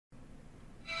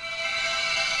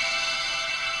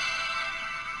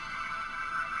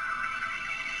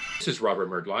This is Robert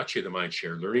Martellacci of the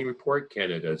MindShare Learning Report,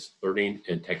 Canada's learning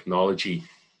and technology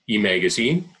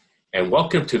e-magazine. And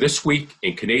welcome to This Week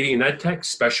in Canadian EdTech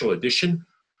Special Edition.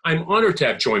 I'm honored to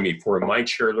have joined me for a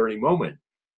MindShare Learning Moment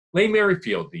Lane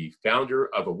Merrifield, the founder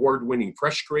of award-winning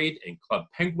Fresh Grade and Club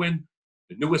Penguin,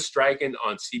 the newest dragon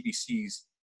on CBC's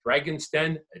Dragon's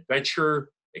Den,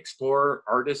 adventurer, explorer,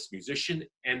 artist, musician,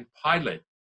 and pilot.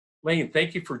 Lane,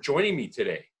 thank you for joining me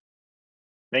today.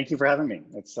 Thank you for having me.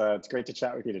 It's great to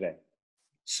chat with you today.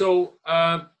 So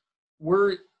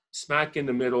we're smack in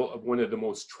the middle of one of the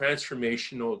most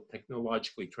transformational,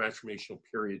 technologically transformational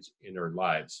periods in our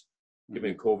lives,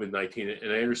 given COVID-19.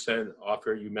 And I understand, off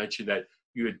air, you mentioned that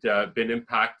you had been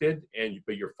impacted,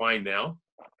 but you're fine now.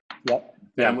 Yep.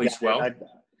 Family's well.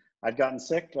 I'd gotten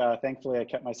sick. Thankfully, I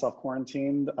kept myself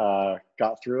quarantined,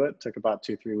 got through it, took about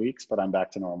 2-3 weeks, but I'm back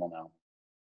to normal now.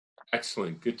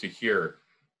 Excellent. Good to hear.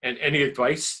 And any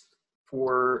advice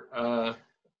for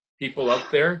people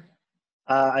out there?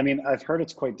 I mean, I've heard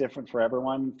it's quite different for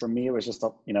everyone. For me, it was just,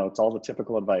 it's all the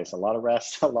typical advice: a lot of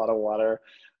rest, a lot of water,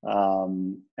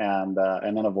 and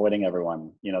then avoiding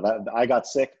everyone. That I got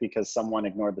sick because someone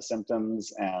ignored the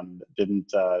symptoms and didn't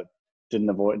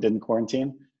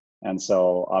quarantine. And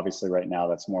so obviously right now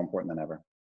that's more important than ever.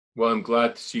 Well, I'm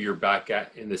glad to see you're back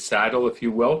in the saddle, if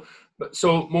you will. But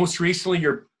so most recently,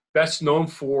 you're best known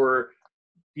for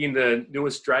being the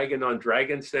newest dragon on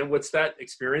Dragon's Den. What's that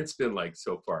experience been like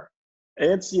so far?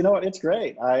 It's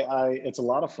great. It's a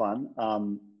lot of fun.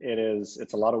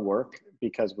 It's a lot of work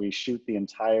because we shoot the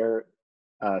entire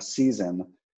season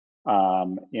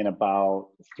in about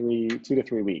 2 to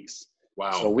 3 weeks.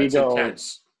 Wow, so we go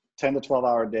intense. 10 to 12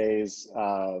 hour days,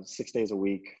 6 days a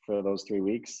week for those 3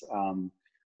 weeks.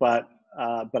 But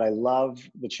I love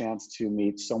the chance to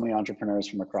meet so many entrepreneurs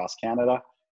from across Canada.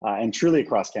 And truly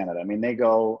across Canada. I mean, they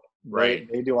do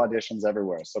auditions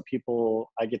everywhere. So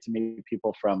I get to meet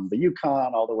people from the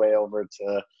Yukon all the way over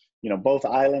to, both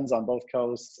islands on both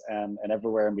coasts and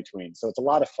everywhere in between. So it's a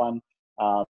lot of fun.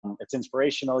 It's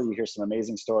inspirational. You hear some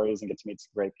amazing stories and get to meet some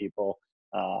great people.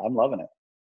 I'm loving it.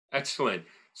 Excellent.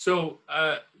 So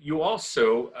you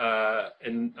also,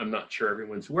 and I'm not sure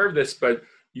everyone's aware of this, but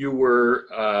you were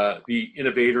the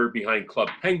innovator behind Club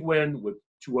Penguin with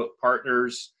 2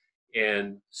 partners.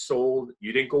 And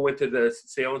you didn't go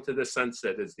sail into the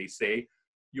sunset, as they say.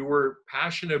 You were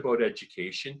passionate about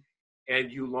education, and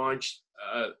you launched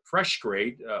Fresh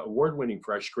Grade, award-winning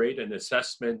Fresh Grade, an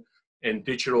assessment and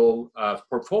digital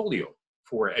portfolio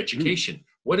for education.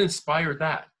 What inspired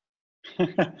that?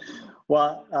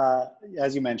 Well,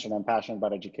 as you mentioned, I'm passionate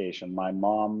about education. My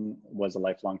mom was a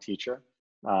lifelong teacher.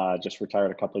 Just retired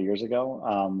a couple of years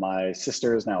ago. My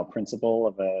sister is now a principal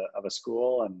of a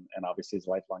school and obviously is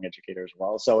a lifelong educator as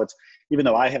well. So it's, even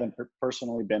though I haven't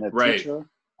personally been a teacher,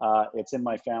 it's in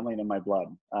my family and in my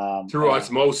blood. Through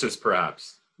osmosis,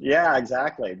 perhaps. Yeah,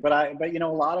 exactly. But a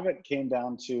lot of it came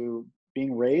down to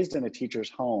being raised in a teacher's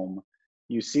home.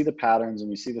 You see the patterns and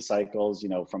you see the cycles,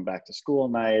 from back to school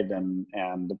night and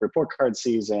the report card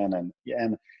season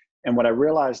and what I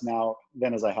realized now,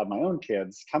 then, as I had my own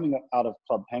kids coming out of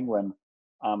Club Penguin,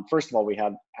 first of all, we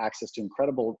had access to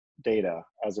incredible data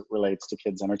as it relates to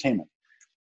kids' entertainment.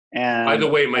 And by the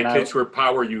way, my kids were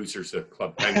power users of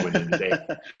Club Penguin in the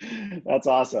day. That's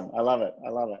awesome. I love it.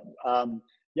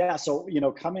 Yeah. So,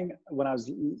 when I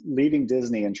was leaving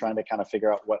Disney and trying to kind of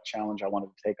figure out what challenge I wanted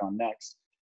to take on next,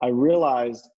 I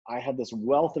realized I had this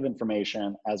wealth of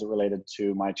information as it related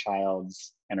to my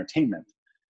child's entertainment.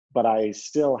 But I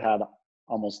still had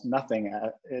almost nothing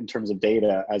in terms of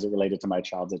data as it related to my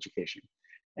child's education.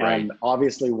 And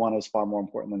obviously one is far more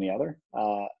important than the other.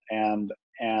 And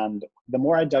the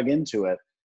more I dug into it,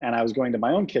 and I was going to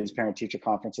my own kids' parent-teacher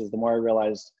conferences, the more I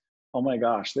realized, oh my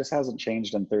gosh, this hasn't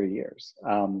changed in 30 years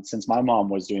since my mom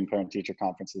was doing parent-teacher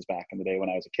conferences back in the day when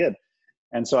I was a kid.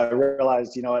 And so I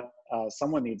realized,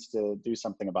 someone needs to do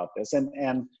something about this.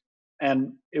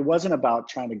 And it wasn't about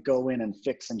trying to go in and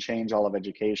fix and change all of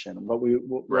education. What we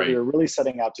were really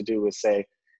setting out to do was say,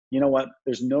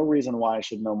 there's no reason why I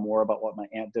should know more about what my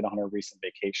aunt did on her recent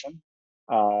vacation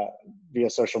via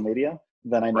social media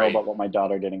than I know about what my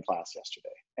daughter did in class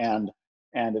yesterday.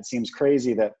 And it seems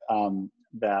crazy that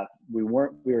we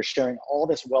were sharing all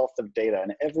this wealth of data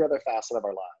in every other facet of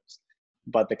our lives,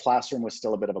 but the classroom was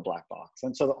still a bit of a black box.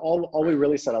 And so all we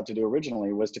really set out to do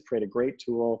originally was to create a great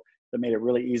tool that made it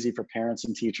really easy for parents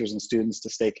and teachers and students to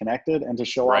stay connected and to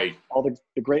show off all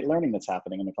the great learning that's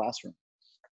happening in the classroom.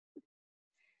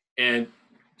 And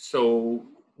so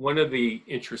one of the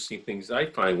interesting things I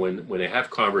find when I have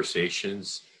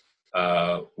conversations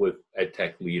with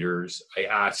EdTech leaders, I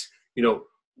ask,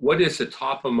 what is the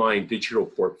top of mind digital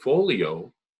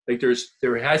portfolio Like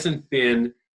there hasn't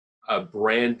been a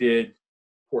branded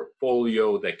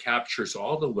portfolio that captures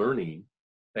all the learning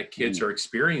that kids are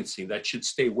experiencing that should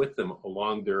stay with them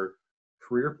along their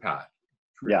career path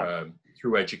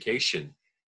through education.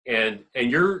 And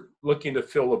you're looking to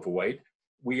fill a void.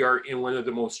 We are in one of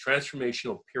the most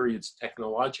transformational periods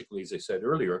technologically, as I said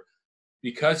earlier,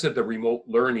 because of the remote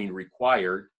learning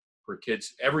required for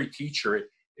kids. Every teacher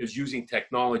is using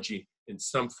technology in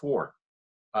some form.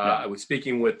 I was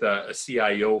speaking with a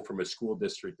CIO from a school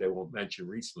district I won't mention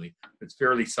recently. It's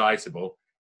fairly sizable.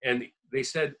 And they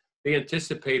said they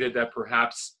anticipated that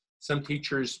perhaps some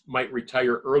teachers might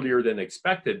retire earlier than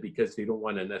expected because they don't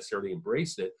want to necessarily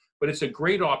embrace it. But it's a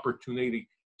great opportunity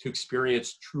to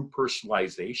experience true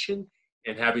personalization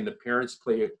and having the parents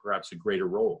play perhaps a greater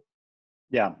role.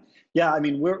 Yeah. Yeah. I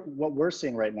mean, what we're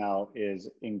seeing right now is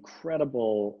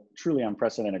incredible, truly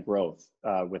unprecedented growth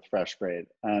with Fresh Grade.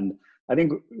 And I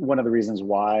think one of the reasons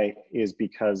why is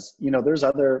because, you know, there's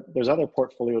other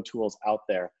portfolio tools out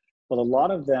there, but a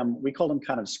lot of them, we call them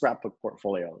kind of scrapbook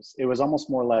portfolios. It was almost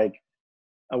more like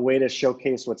a way to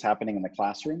showcase what's happening in the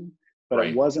classroom, but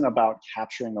it wasn't about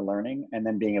capturing the learning and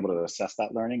then being able to assess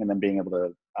that learning and then being able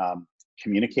to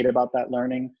communicate about that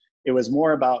learning. It was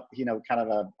more about, you know, kind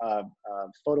of a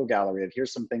photo gallery of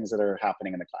here's some things that are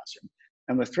happening in the classroom.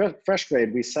 And with Fresh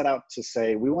Grade, we set out to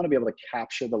say, we want to be able to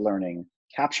capture the learning,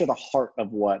 capture the heart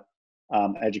of what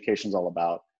education is all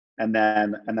about, and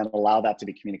then allow that to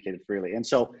be communicated freely. And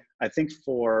so I think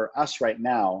for us right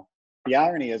now, the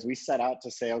irony is we set out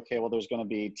to say, okay, well, there's going to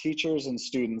be teachers and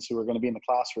students who are going to be in the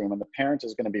classroom and the parent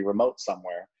is going to be remote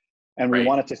somewhere. And we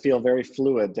want it to feel very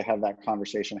fluid to have that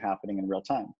conversation happening in real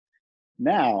time.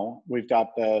 Now we've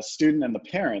got the student and the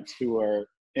parent who are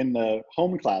in the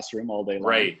home classroom all day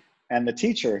long, and the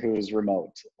teacher who is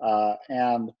remote.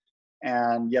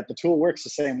 And yet the tool works the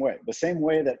same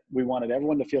way that we wanted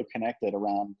everyone to feel connected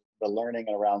around the learning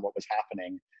and around what was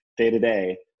happening day to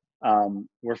day.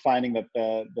 We're finding that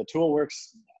the tool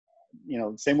works, you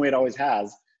know, the same way it always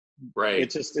has.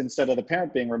 It's just, instead of the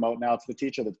parent being remote, now it's the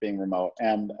teacher that's being remote.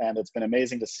 And it's been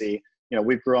amazing to see. You know,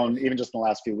 we've grown, even just in the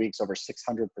last few weeks, over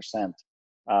 600%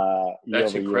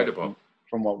 That's incredible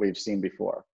from what we've seen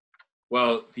before.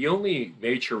 Well, the only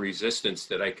major resistance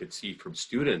that I could see from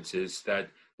students is that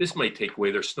this might take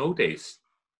away their snow days.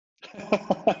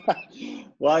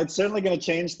 Well, it's certainly going to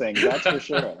change things, that's for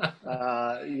sure.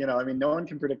 You know, I mean, no one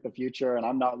can predict the future, and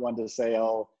I'm not one to say,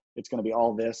 oh, it's going to be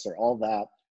all this or all that.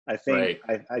 I think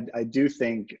I do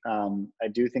think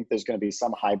there's going to be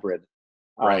some hybrid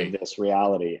of this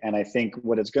reality. And I think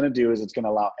what it's going to do is it's going to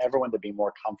allow everyone to be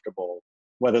more comfortable,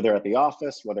 whether they're at the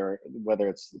office, whether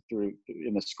it's through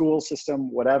in the school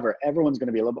system, whatever. Everyone's going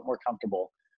to be a little bit more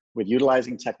comfortable with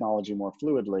utilizing technology more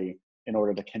fluidly in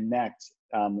order to connect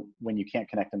when you can't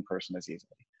connect in person as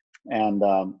easily. And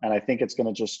I think it's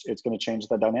going to change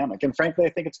the dynamic. And frankly, I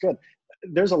think it's good.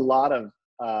 There's a lot of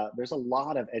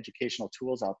educational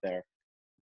tools out there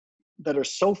that are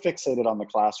so fixated on the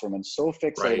classroom and so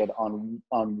fixated on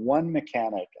one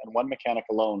mechanic and one mechanic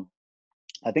alone.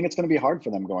 I think it's going to be hard for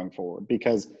them going forward,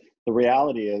 because the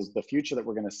reality is the future that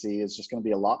we're going to see is just going to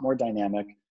be a lot more dynamic,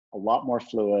 a lot more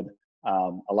fluid,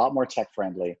 a lot more tech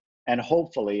friendly. And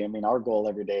hopefully, I mean, our goal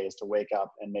every day is to wake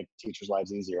up and make teachers'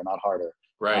 lives easier, not harder.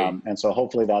 And so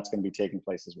hopefully that's going to be taking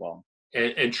place as well.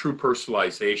 And true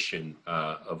personalization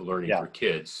of learning for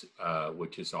kids,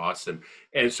 which is awesome.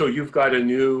 And so you've got a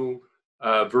new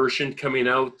version coming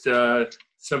out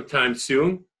sometime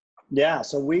soon. Yeah,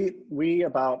 so we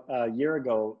about a year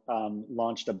ago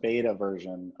launched a beta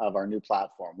version of our new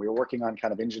platform. We were working on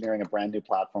kind of engineering a brand new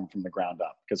platform from the ground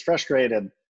up, because Fresh Grade had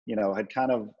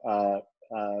kind of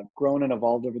grown and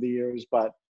evolved over the years,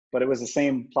 but it was the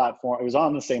same platform. It was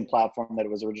on the same platform that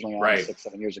it was originally on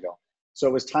 6-7 years ago. So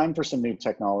it was time for some new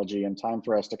technology and time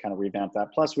for us to kind of revamp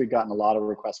that. Plus, we've gotten a lot of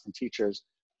requests from teachers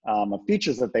of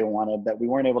features that they wanted that we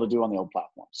weren't able to do on the old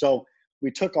platform. So we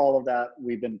took all of that.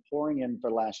 We've been pouring in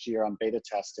for last year on beta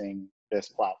testing this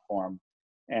platform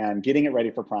and getting it ready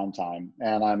for prime time.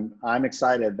 And I'm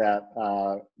excited that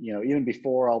even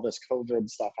before all this COVID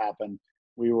stuff happened,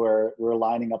 we were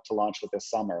lining up to launch it this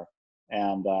summer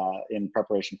and in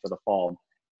preparation for the fall.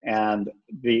 And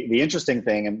the interesting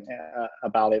thing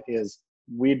about it is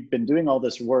we've been doing all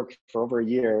this work for over a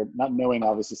year, not knowing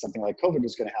obviously something like COVID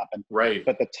was going to happen.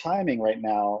 But the timing right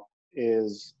now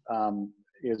is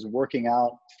working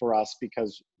out for us,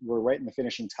 because we're right in the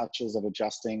finishing touches of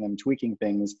adjusting and tweaking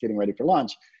things, getting ready for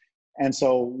launch. And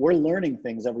so we're learning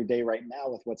things every day right now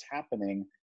with what's happening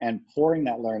and pouring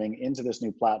that learning into this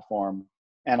new platform.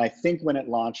 And I think when it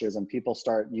launches and people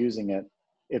start using it,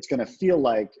 it's going to feel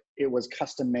like it was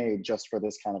custom made just for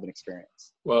this kind of an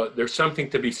experience. Well, there's something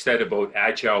to be said about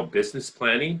agile business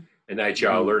planning and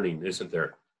agile learning, isn't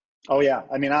there? Oh yeah.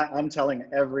 I mean, I'm telling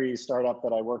every startup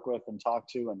that I work with and talk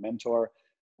to and mentor,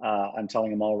 I'm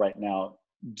telling them all right now,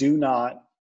 do not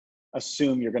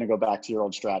assume you're going to go back to your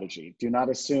old strategy. Do not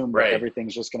assume that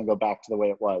everything's just going to go back to the way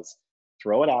it was.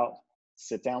 Throw it out,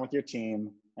 sit down with your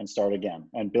team and start again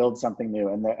and build something new.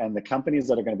 And the companies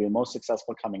that are going to be the most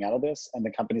successful coming out of this, and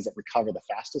the companies that recover the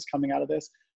fastest coming out of this,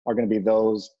 are going to be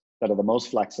those that are the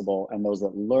most flexible and those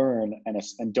that learn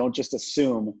and don't just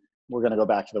assume we're going to go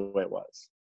back to the way it was.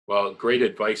 Well, great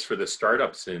advice for the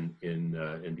startups in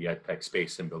the ed tech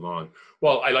space and belong.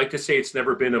 Well, I like to say it's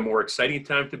never been a more exciting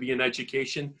time to be in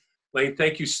education. Lane,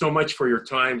 thank you so much for your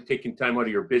time, taking time out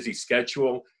of your busy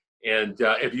schedule. And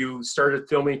have you started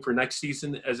filming for next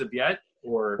season as of yet?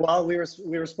 Or well, we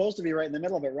were supposed to be right in the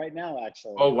middle of it right now,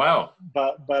 actually. Oh wow!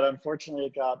 But unfortunately,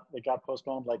 it got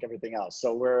postponed like everything else.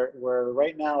 So we're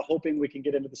right now hoping we can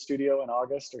get into the studio in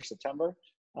August or September,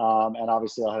 and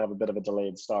obviously I'll have a bit of a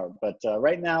delayed start. But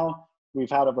right now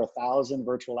we've had over 1,000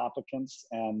 virtual applicants,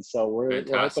 and so we're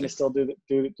hoping to still do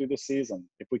the season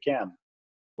if we can.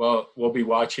 Well, we'll be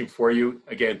watching for you.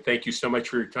 Again, thank you so much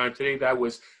for your time today. That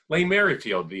was Lane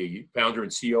Merrifield, the founder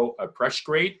and CEO of Fresh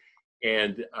Grade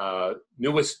and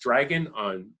newest dragon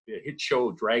on the hit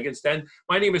show Dragon's Den.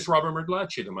 My name is Robert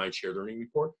Martellacci, the MindShare Learning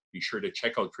Report. Be sure to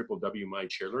check out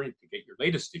www.MindShare Learning to get your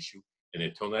latest issue. And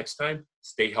until next time,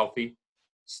 stay healthy,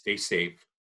 stay safe,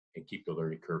 and keep the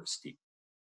learning curve steep.